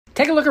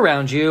Take a look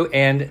around you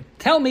and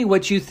tell me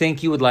what you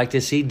think you would like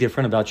to see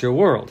different about your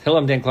world. Hello,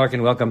 I'm Dan Clark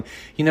and welcome.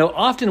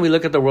 Often we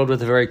look at the world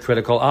with a very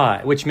critical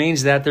eye, which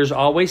means that there's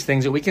always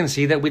things that we can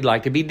see that we'd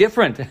like to be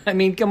different. I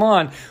mean, come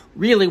on.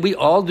 Really, we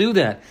all do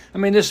that. I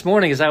mean, this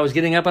morning as I was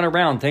getting up and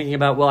around thinking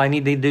about, well, I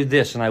need to do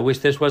this and I wish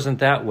this wasn't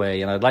that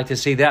way and I'd like to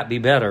see that be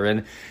better.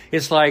 And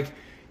it's like,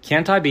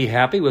 can't I be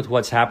happy with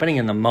what's happening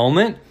in the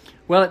moment?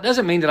 Well, it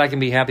doesn't mean that I can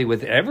be happy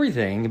with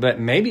everything, but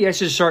maybe I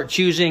should start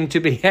choosing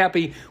to be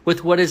happy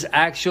with what is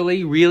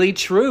actually really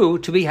true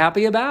to be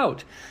happy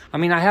about. I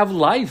mean, I have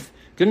life.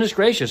 Goodness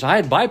gracious, I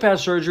had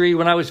bypass surgery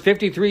when I was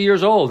 53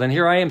 years old, and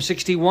here I am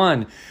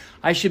 61.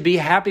 I should be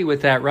happy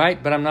with that,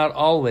 right? But I'm not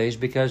always,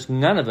 because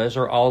none of us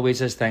are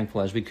always as thankful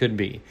as we could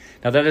be.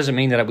 Now, that doesn't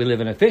mean that we live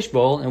in a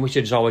fishbowl and we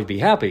should just always be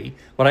happy.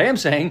 What I am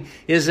saying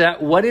is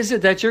that what is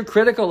it that you're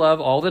critical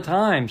of all the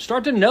time?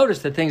 Start to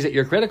notice the things that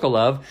you're critical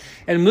of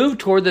and move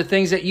toward the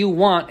things that you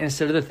want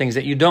instead of the things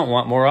that you don't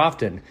want more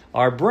often.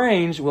 Our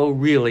brains will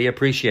really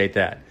appreciate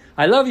that.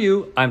 I love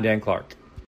you. I'm Dan Clark.